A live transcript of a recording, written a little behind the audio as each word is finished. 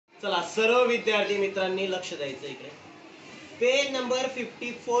चला सर्व विद्यार्थी मित्रांनी लक्ष द्यायचं इकडे. पेज नंबर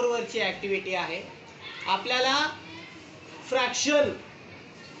 54 वरची ऍक्टिव्हिटी आहे. आपल्याला फ्रॅक्शन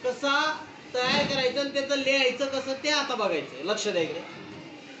कसा तयार करायचं आणि त्याचं लिहायचं कसं ते आता बघायचं. लक्ष द्या इकडे.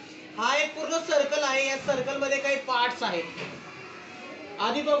 हा एक पूर्ण सर्कल आहे. या सर्कल मध्ये काही पार्ट्स आहेत.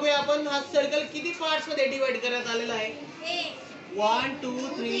 आधी बघूया आपण हा सर्कल किती पार्ट्स मध्ये डिवाइड करण्यात आलेला आहे. 1 2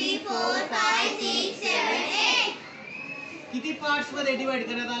 3 4 5 6 7 8. किती पार्ट्स मध्ये डिवाइड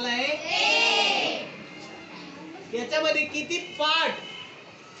करण्यात आला आहे. याच्यामध्ये किती पार्ट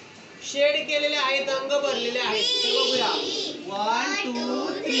शेड केलेले आहेत, अंग भरलेले आहेत ते बघूया. 1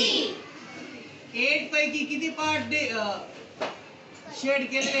 2 3. 8 पैकी किती पार्ट शेड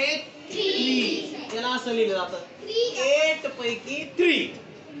केलेले आहेत. 3. याला असं लिहिलं जातं 8 पैकी 3.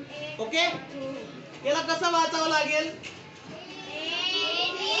 ओके. याला कसं वाचावं लागेल.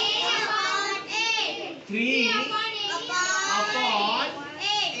 3 अपॉन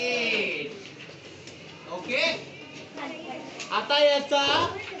 8. ओके. आता याचा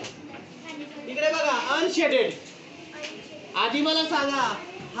इकडे बघा अनशेडेड. आधी मला सांगा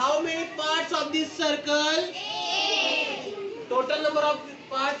how many parts of this circle. Total number of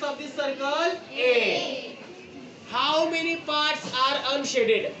parts of this circle 8. How many parts R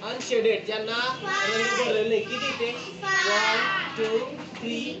unshielded. Unshielded ज्यांना रंग भरलेले किती ते 1 2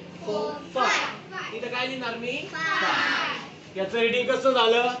 3 4 5. इथं काय लिहिणार मी 5. याचं रीडिंग कसं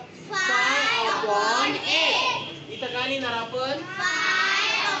झालं 5 अपॉन 8. इथं काय लिहिणार आपण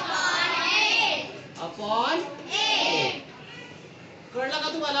 5 अपॉन 8. कळलं का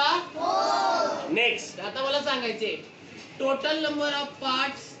तुम्हाला. नेक्स्ट आता मला सांगायचे total number of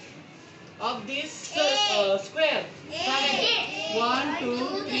parts of this square. 1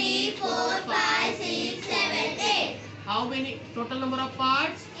 2 3 4 5 6 7 8. How many total number of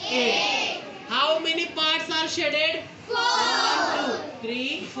parts 8. How many parts R shaded 1 2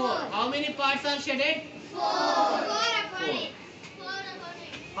 3 4. How many parts R shaded 4.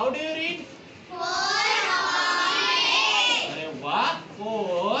 How do you read 4 upon 8. अरे वा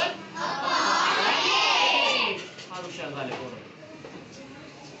 4 upon 8. फार हुशार झाले पोरं.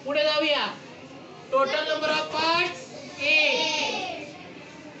 पुढे जाऊया. Total number of parts 8.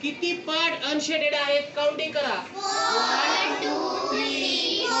 किती part unshielded आहेत काउंटिंग करा. 1 2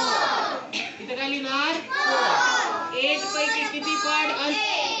 3 4. इथे काय लिहिणार 4. 8 पैकी किती पार्ट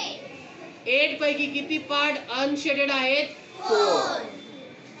 8 पैकी किती पार्ट अनशेडेड आहेत 4.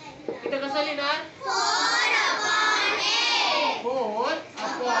 इथे कसं लिहिणार 4 upon 8. 4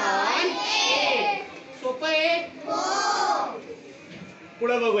 upon 8. सोपं आहे.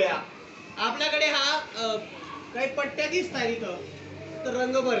 पुढे बघूया. आपल्याकडे हा काही पट्ट्या दिसतात इथं तर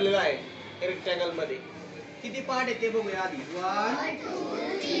रंग भरलेला आहे रेक्टँगल मध्ये. किती पार्ट आहे ते बघूया आधी. 1 2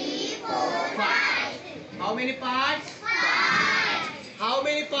 3 4 5. How many parts 5. How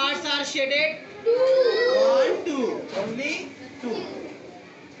many parts R shaded 1 2. Only 2.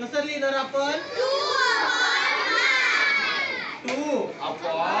 कसं लिहिणार आपण 2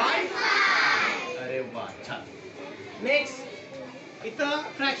 अपॉन 5. अरे वा छान. नेक्स्ट इथं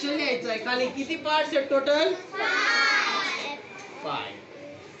फ्रॅक्शन लिहायचं आहे. खाली किती पार्ट्स आहेत टोटल 5.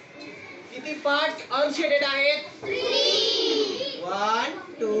 किती पार्ट्स अनशेडेड आहेत 1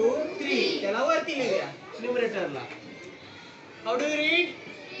 2 3. त्याला वरती लिहूया न्यूमरेटरला. How do you read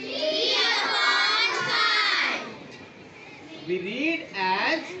 3 upon 5. We read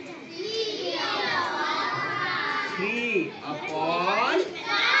as 3 upon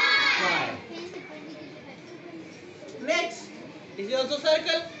 5. Next, this is also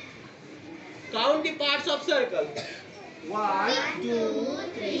circle. Count the parts of circle. 1 2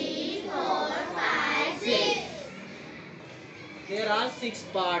 3 4 5 6. There are 6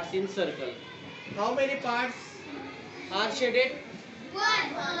 parts in circle. How many parts are shaded?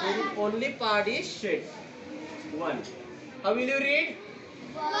 1. Only part is shaded. 1. How will you read?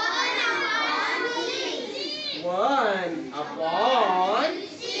 1 upon 6. 1 upon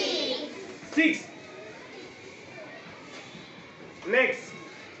 6. Next,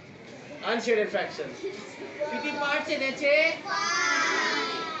 unshaded fraction. किती parts आहे त्याचे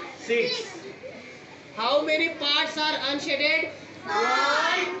 6. How many parts are unshaded?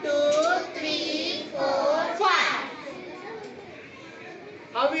 1 2 3 4 5.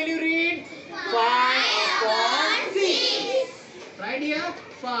 How will you read? 5 upon 6. Right here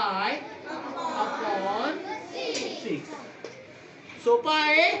 5 upon 6. सोपा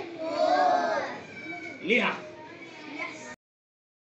आहे. लिहा.